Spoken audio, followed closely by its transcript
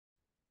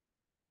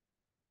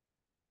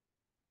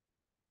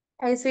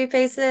Hi, sweet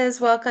faces.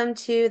 Welcome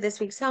to this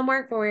week's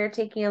homework where we're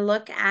taking a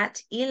look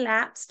at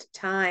elapsed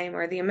time,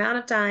 or the amount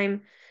of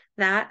time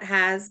that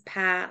has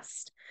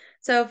passed.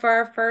 So for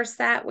our first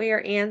set, we are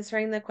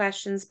answering the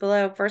questions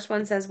below. First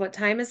one says, what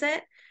time is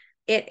it?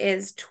 It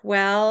is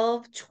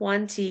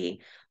 12:20.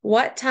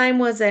 What time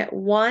was it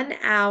 1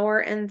 hour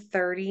and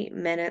 30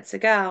 minutes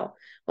ago?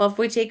 Well, if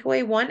we take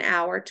away 1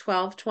 hour,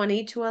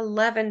 12:20 to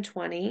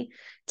 11:20,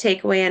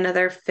 take away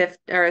another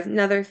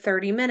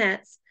 30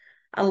 minutes.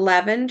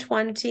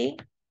 11:20,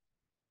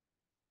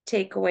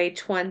 take away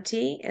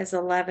 20 is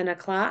 11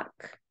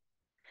 o'clock.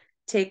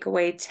 Take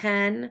away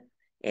 10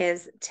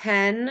 is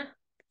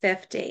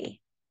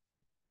 10:50.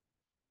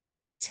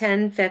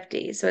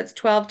 10:50. So it's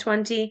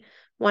 12:20,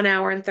 1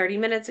 hour and 30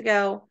 minutes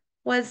ago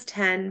was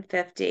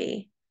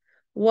 10:50.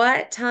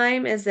 What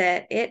time is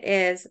it? It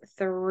is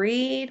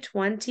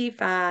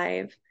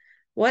 3:25.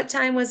 What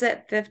time was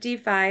it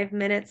 55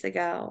 minutes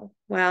ago?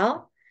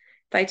 Well,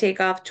 if I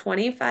take off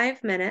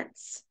 25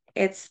 minutes,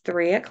 it's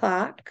 3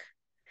 o'clock.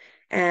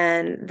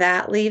 And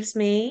that leaves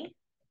me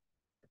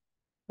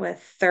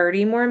with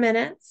 30 more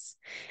minutes.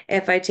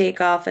 If I take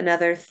off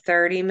another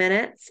 30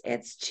 minutes,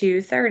 it's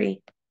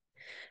 2:30.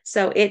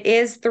 So it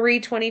is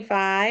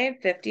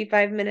 3:25.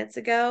 55 minutes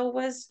ago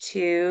was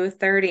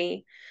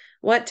 2:30.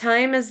 What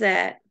time is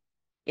it?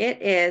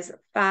 It is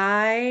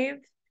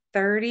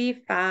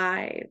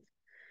 5:35.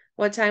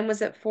 What time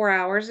was it 4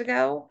 hours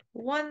ago?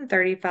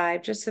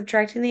 1:35. Just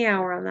subtracting the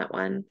hour on that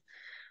one.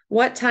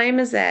 What time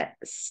is it?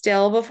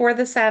 Still before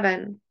the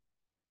 7.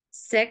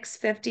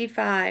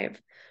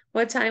 6:55.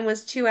 What time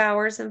was 2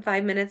 hours and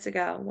 5 minutes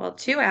ago? Well,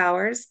 2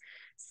 hours,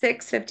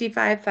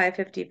 6:55,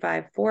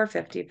 5:55,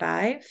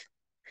 4:55.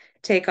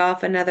 Take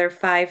off another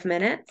 5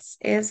 minutes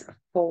is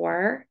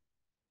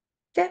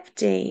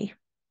 4:50.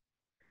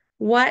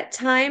 What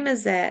time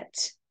is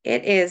it?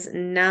 It is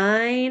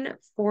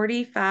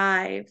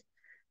 9:45.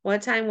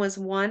 What time was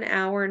 1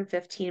 hour and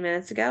 15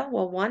 minutes ago?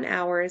 Well, 1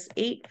 hour is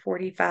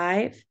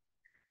 8:45.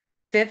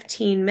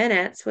 15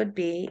 minutes would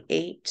be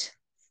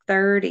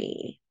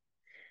 8:30.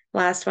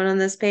 Last one on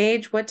this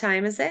page. What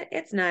time is it?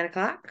 It's 9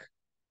 o'clock.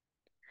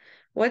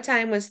 What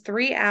time was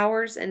 3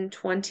 hours and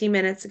 20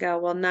 minutes ago?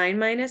 Well, 9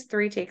 minus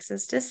 3 takes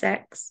us to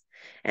 6.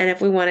 And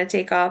if we want to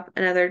take off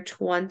another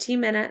 20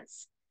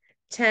 minutes,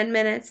 10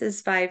 minutes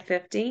is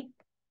 5:50.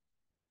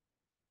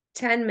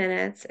 10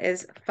 minutes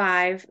is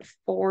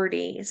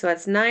 5:40. So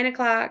it's 9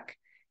 o'clock,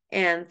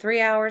 and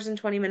 3 hours and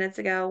 20 minutes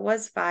ago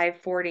was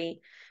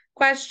 5:40.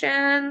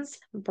 Questions?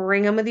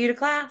 Bring them with you to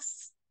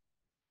class.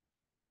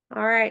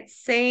 All right,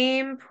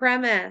 same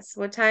premise.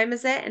 What time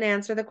is it? And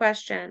answer the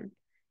question.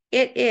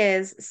 It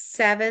is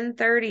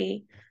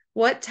 7:30.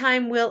 What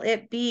time will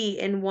it be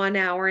in 1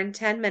 hour and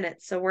 10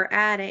 minutes? So we're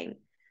adding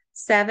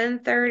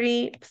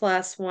 7:30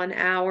 plus 1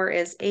 hour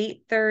is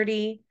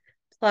 8:30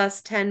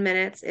 plus 10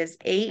 minutes is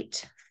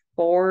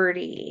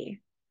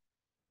 8:40.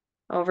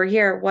 Over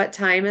here, what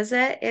time is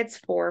it? It's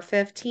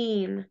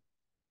 4:15.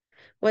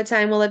 What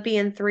time will it be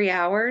in 3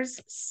 hours?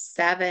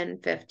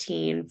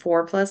 7:15.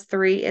 4 plus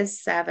 3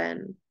 is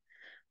 7.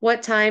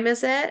 What time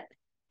is it?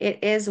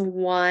 It is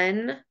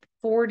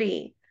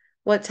 1:40.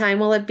 What time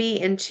will it be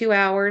in 2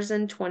 hours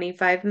and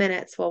 25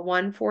 minutes? Well,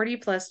 1:40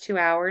 plus 2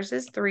 hours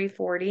is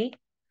 3:40.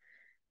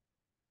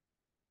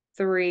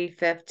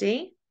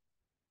 3:50.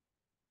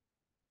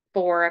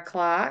 4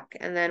 o'clock.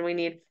 And then we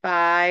need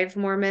 5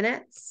 more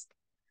minutes.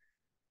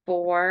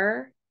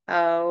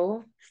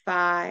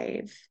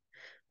 4:05.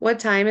 What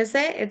time is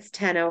it? It's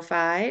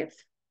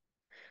 10:05.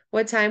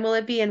 What time will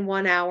it be in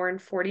 1 hour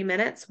and 40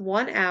 minutes?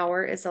 1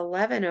 hour is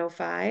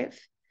 11:05.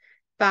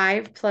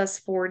 5 plus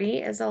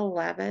 40 is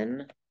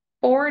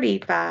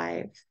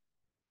 11:45.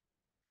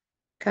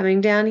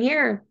 Coming down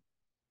here.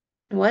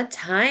 What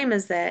time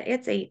is it?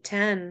 It's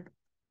 8:10.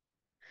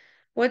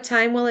 What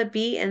time will it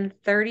be in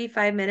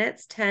 35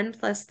 minutes? 10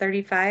 plus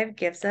 35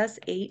 gives us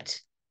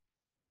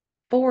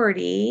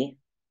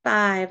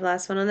 8:45.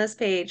 Last one on this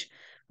page.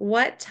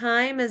 What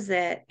time is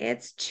it?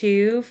 It's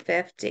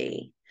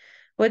 2:50.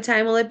 What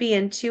time will it be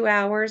in 2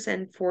 hours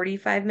and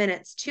 45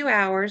 minutes? 2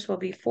 hours will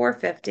be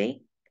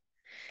 4:50.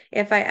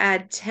 If I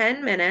add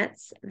 10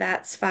 minutes,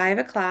 that's 5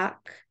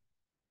 o'clock.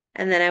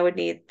 And then I would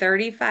need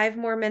 35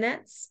 more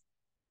minutes.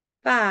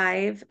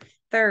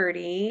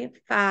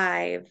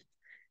 5:35.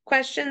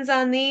 Questions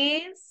on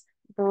these?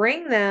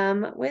 Bring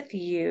them with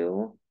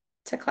you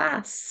to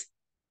class.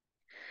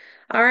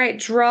 All right,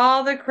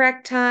 draw the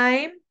correct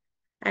time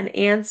and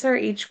answer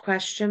each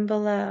question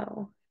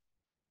below.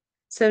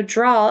 So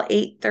draw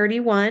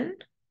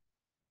 8:31.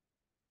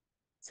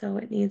 So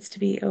it needs to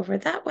be over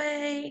that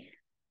way.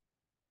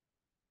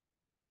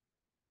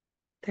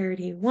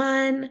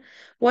 31.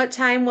 What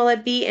time will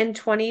it be in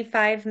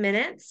 25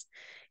 minutes?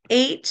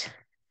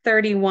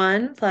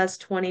 8:31 plus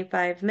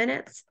 25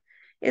 minutes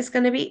is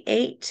going to be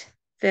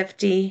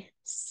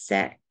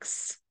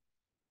 8:56.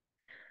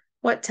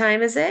 What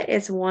time is it?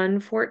 It's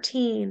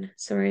 1:14.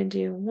 So we're going to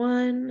do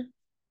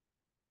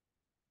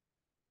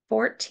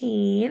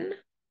 1:14.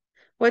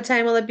 What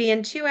time will it be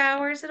in 2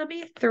 hours? It'll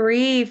be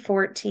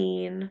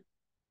 3:14.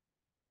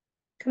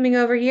 Coming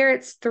over here,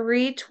 it's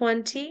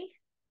 3:20.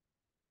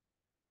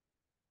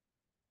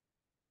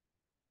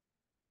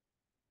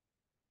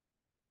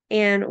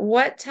 And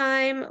what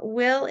time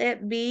will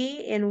it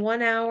be in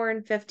 1 hour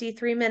and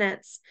 53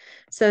 minutes?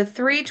 So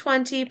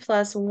 3:20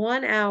 plus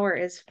 1 hour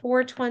is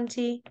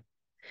 4:20.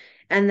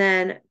 And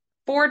then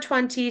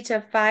 4:20 to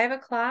 5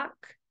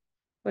 o'clock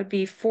would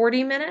be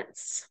 40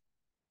 minutes.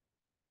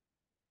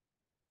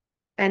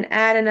 And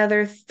add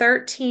another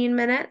 13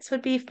 minutes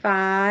would be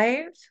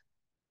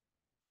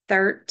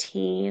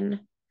 5:13.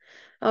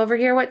 Over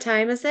here, what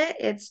time is it?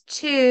 It's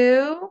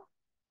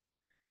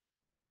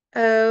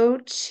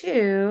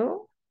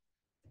 2:02.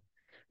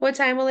 What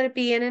time will it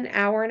be in an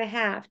hour and a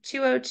half?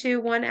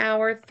 2:02, 1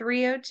 hour,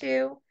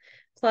 3:02,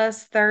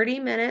 plus 30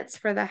 minutes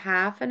for the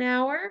half an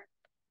hour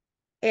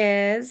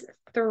is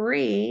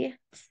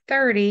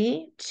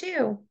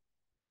 3:32.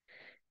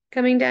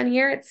 Coming down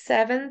here, it's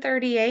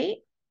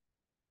 7:38.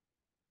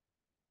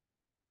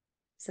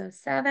 So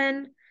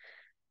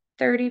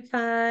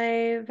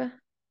 7:35,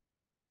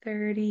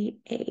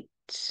 38.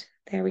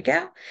 There we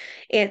go.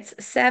 It's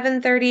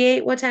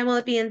 7:38. What time will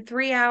it be in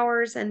 3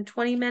 hours and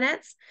 20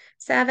 minutes?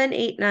 7,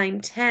 8,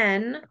 9,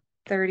 10,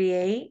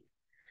 38.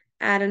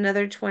 Add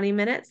another 20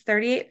 minutes,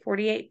 38,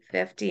 48,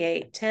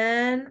 58,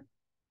 10,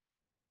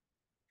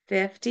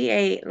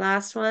 58.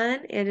 Last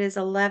one, it is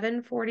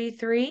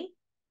 11:43.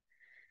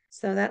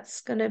 So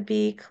that's going to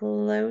be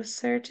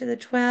closer to the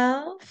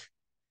 12.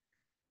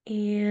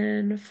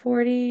 And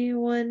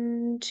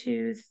 41,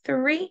 2,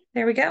 3.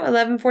 There we go,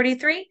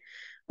 11:43.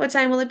 What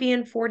time will it be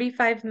in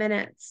 45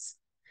 minutes?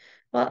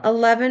 Well,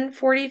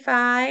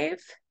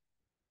 11:45,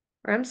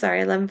 or I'm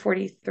sorry,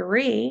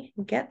 11:43.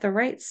 Get the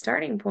right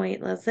starting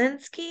point,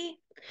 Lazinski.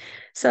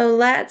 So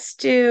let's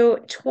do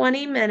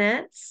 20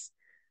 minutes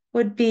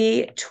would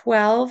be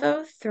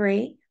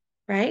 12:03,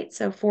 right?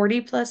 So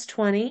 40 plus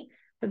 20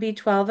 would be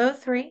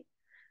 12:03.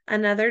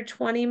 Another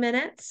 20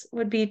 minutes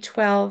would be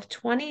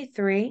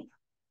 12:23.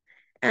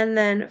 And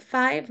then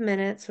 5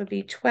 minutes would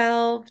be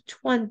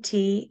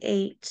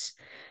 12:28.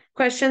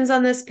 Questions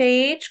on this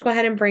page? Go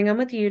ahead and bring them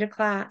with you to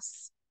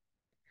class.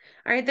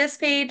 All right, this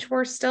page,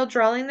 we're still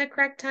drawing the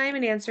correct time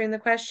and answering the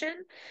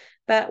question,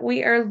 but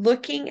we are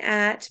looking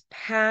at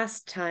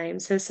past time,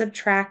 so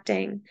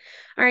subtracting.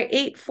 All right,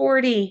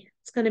 8:40,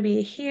 it's going to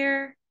be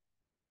here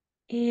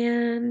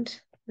and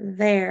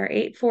there,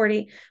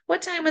 8:40.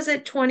 What time was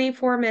it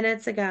 24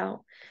 minutes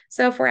ago?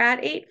 So if we're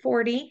at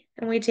 8:40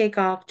 and we take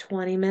off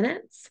 20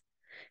 minutes,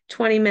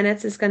 20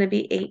 minutes is going to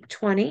be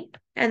 8:20,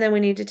 and then we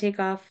need to take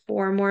off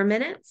 4 more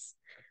minutes,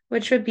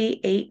 which would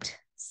be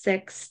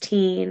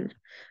 8:16.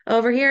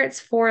 Over here, it's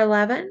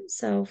 4:11,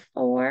 so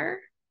 4,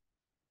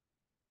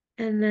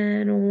 and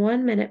then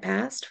 1 minute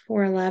past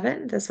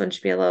 4:11. This one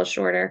should be a little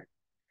shorter.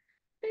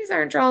 These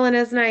aren't drawing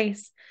as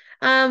nice.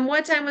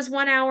 What time was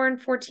 1 hour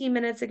and 14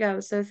 minutes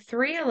ago? So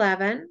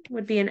 3:11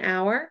 would be an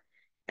hour,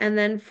 and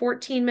then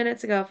 14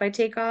 minutes ago, if I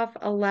take off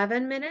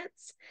 11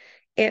 minutes,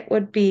 it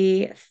would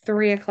be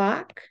 3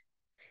 o'clock.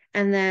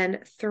 And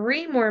then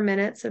 3 more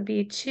minutes would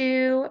be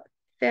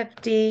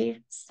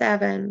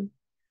 2:57.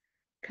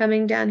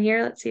 Coming down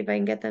here, let's see if I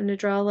can get them to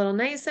draw a little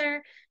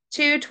nicer.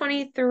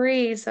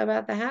 2:23, so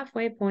about the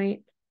halfway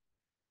point.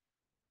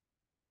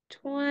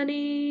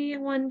 20,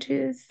 1,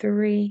 2,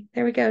 3.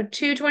 There we go,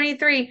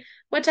 2:23.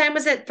 What time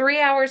was it? 3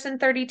 hours and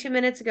 32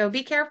 minutes ago.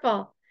 Be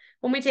careful.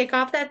 When we take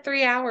off that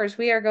 3 hours,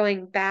 we are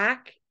going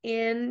back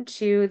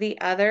into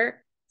the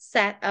other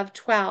set of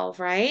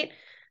 12, right?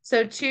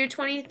 So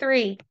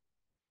 2:23.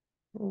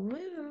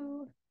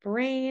 Woo,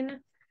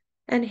 brain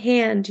and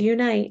hand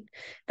unite.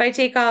 If I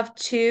take off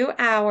 2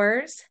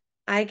 hours,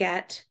 I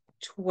get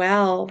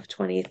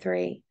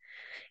 12:23.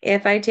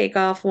 If I take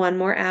off 1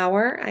 more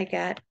hour, I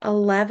get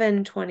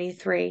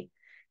 11:23.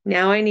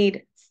 Now I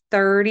need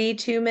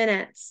 32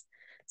 minutes.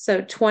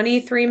 So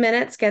 23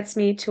 minutes gets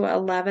me to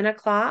 11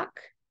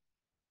 o'clock.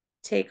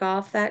 Take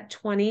off that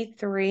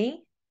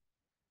 23.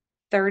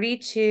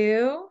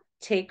 32,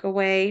 take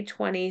away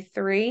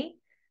 23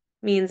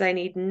 means I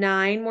need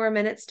 9 more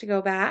minutes to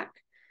go back.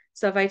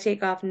 So if I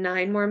take off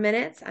 9 more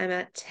minutes, I'm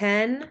at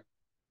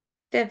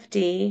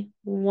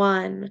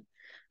 10:51.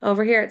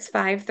 Over here, it's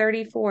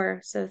 5:34.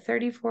 So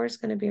 34 is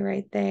going to be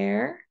right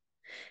there.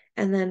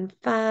 And then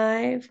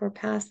 5, we're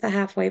past the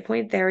halfway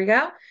point. There we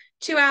go.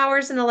 2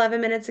 hours and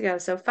 11 minutes ago.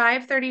 So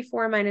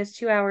 5:34 minus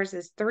 2 hours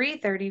is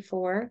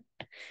 3:34.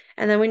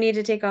 And then we need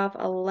to take off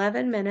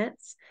 11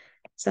 minutes.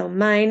 So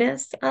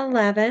minus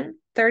 11,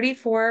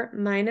 34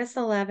 minus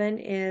 11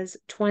 is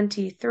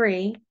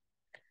 23.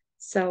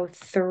 So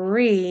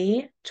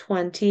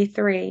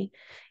 3:23.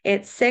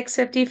 It's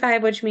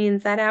 6:55, which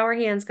means that hour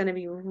hand's going to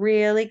be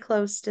really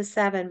close to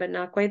 7, but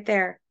not quite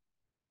there.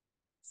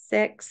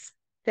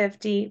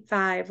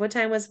 6:55. What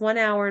time was 1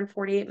 hour and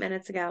 48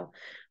 minutes ago?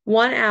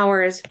 1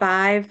 hour is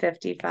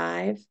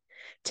 5:55.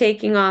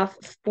 Taking off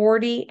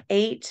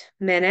 48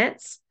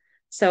 minutes.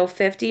 So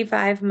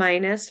 55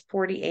 minus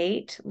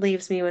 48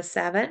 leaves me with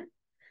 7.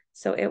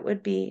 So it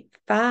would be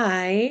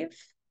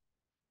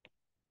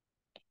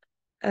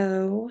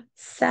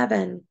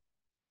 5:07.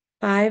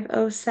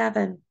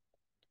 5:07.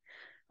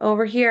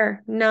 Over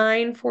here,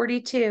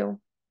 9:42.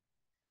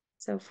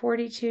 So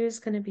 42 is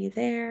going to be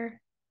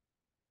there.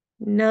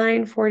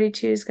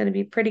 9:42 is going to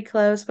be pretty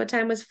close. What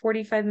time was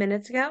 45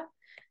 minutes ago?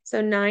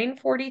 So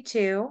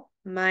 9:42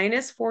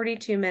 minus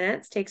 42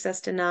 minutes takes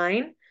us to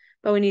 9,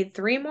 but we need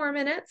 3 more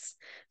minutes.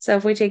 So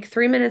if we take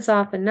 3 minutes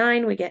off of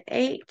 9, we get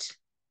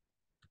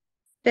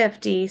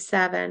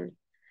 8:57.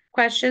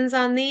 Questions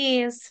on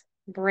these?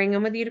 Bring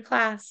them with you to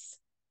class.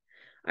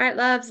 All right,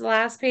 loves,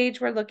 last page,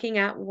 we're looking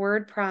at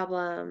word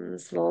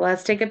problems.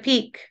 Let's take a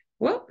peek.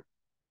 Whoop.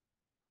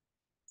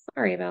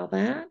 Sorry about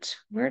that.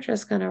 We're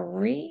just going to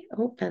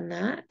reopen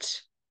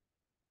that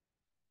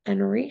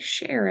and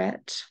reshare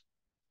it.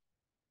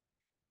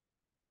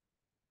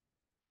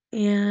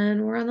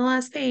 And we're on the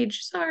last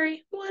page.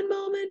 Sorry, one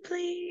moment,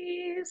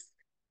 please.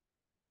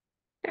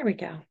 There we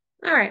go.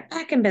 All right,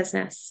 back in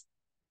business.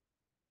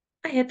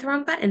 I hit the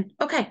wrong button.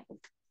 Okay.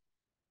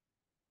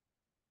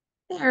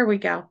 There we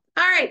go.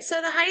 All right, so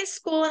the high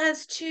school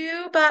has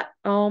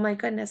oh my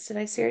goodness, did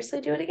I seriously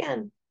do it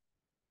again?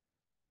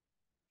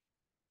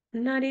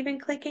 I'm not even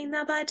clicking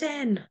the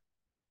button.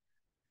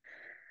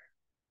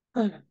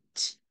 Hold on.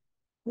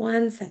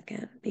 1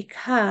 second,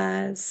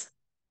 because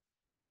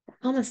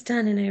we're almost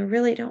done and I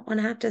really don't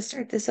want to have to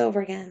start this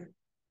over again.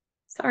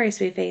 Sorry,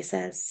 sweet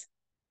faces.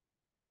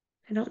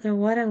 I don't know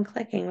what I'm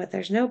clicking, but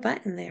there's no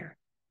button there.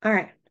 All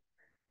right.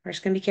 We're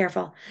just going to be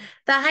careful.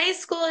 The high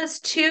school has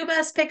 2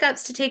 bus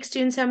pickups to take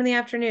students home in the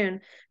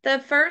afternoon. The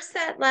first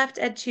set left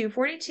at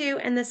 2:42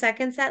 and the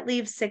second set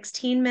leaves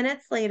 16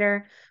 minutes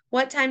later.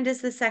 What time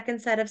does the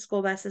second set of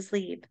school buses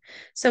leave?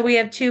 So we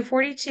have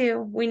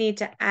 2:42. We need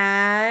to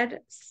add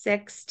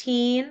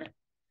 16.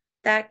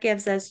 That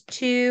gives us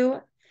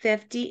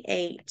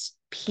 2:58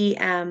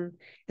 p.m.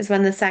 is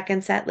when the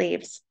second set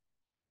leaves.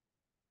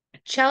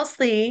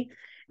 Chelsea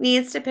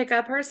needs to pick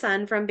up her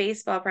son from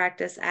baseball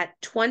practice at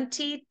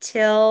 20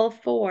 till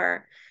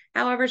 4.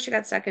 However, she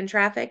got stuck in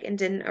traffic and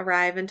didn't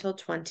arrive until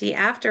 20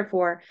 after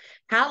 4.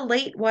 How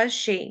late was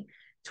she?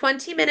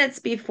 20 minutes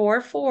before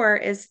 4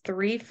 is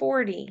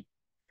 3:40.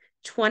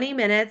 20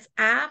 minutes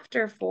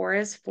after 4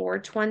 is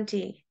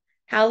 4:20.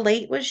 How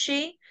late was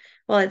she?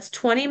 Well, it's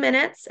 20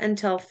 minutes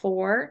until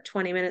 4,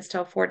 20 minutes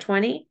till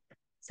 4:20.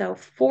 So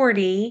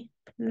 40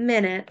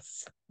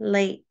 minutes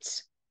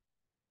late.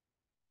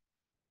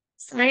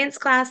 Science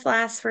class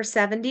lasts for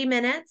 70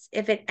 minutes.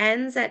 If it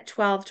ends at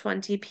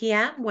 12:20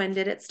 p.m., when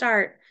did it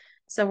start?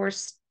 So we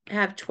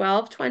have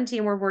 12:20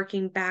 and we're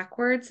working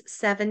backwards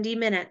 70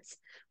 minutes,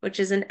 which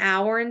is an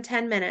hour and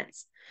 10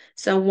 minutes.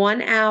 So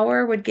 1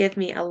 hour would give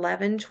me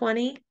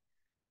 11:20.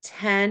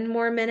 10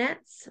 more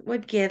minutes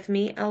would give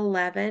me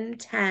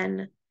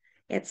 11:10.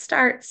 It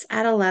starts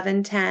at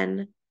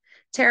 11:10.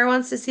 Tara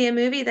wants to see a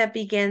movie that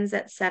begins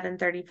at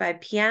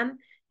 7:35 p.m.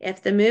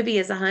 If the movie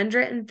is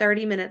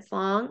 130 minutes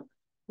long,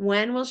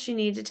 when will she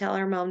need to tell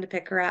her mom to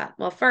pick her up?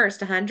 Well,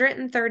 first,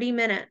 130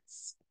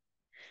 minutes.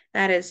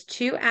 That is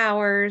 2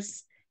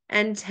 hours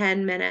and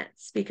 10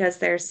 minutes because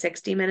there's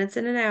 60 minutes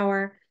in an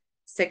hour.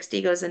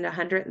 60 goes into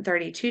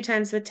 130, 2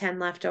 times with 10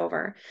 left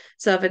over.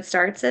 So if it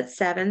starts at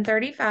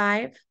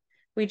 7:35,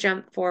 we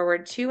jump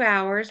forward 2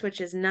 hours,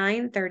 which is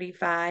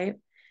 9:35.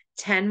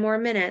 10 more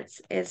minutes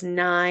is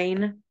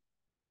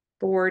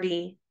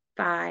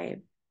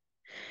 9:45.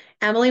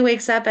 Emily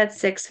wakes up at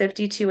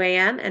 6:52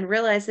 a.m. and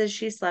realizes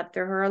she slept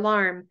through her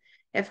alarm.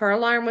 If her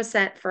alarm was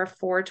set for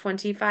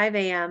 4:25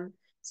 a.m.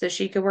 so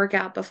she could work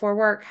out before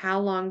work,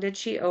 how long did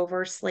she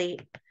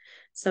oversleep?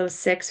 So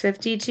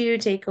 6:52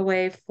 take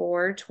away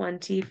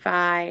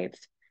 4:25.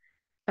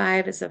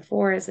 5 is a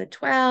 4 is a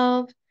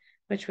 12,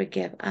 which would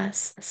give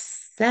us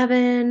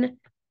 7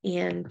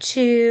 and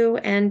 2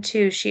 and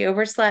 2. She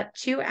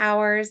overslept 2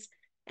 hours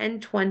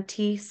and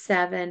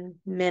 27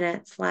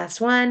 minutes.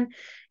 Last one.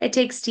 It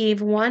takes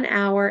Steve 1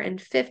 hour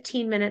and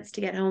 15 minutes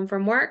to get home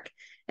from work.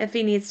 If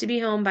he needs to be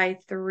home by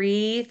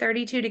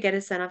 3:32 to get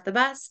his son off the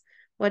bus,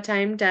 what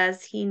time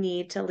does he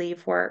need to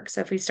leave work? So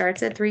if he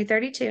starts at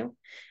 3:32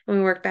 and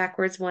we work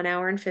backwards 1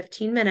 hour and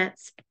 15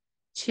 minutes,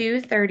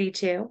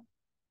 2:32,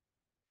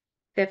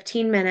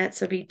 15 minutes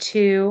would be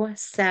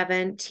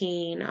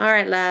 2:17. All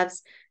right,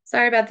 loves.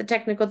 Sorry about the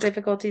technical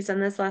difficulties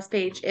on this last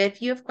page.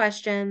 If you have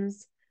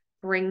questions,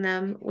 bring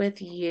them with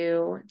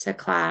you to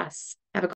class.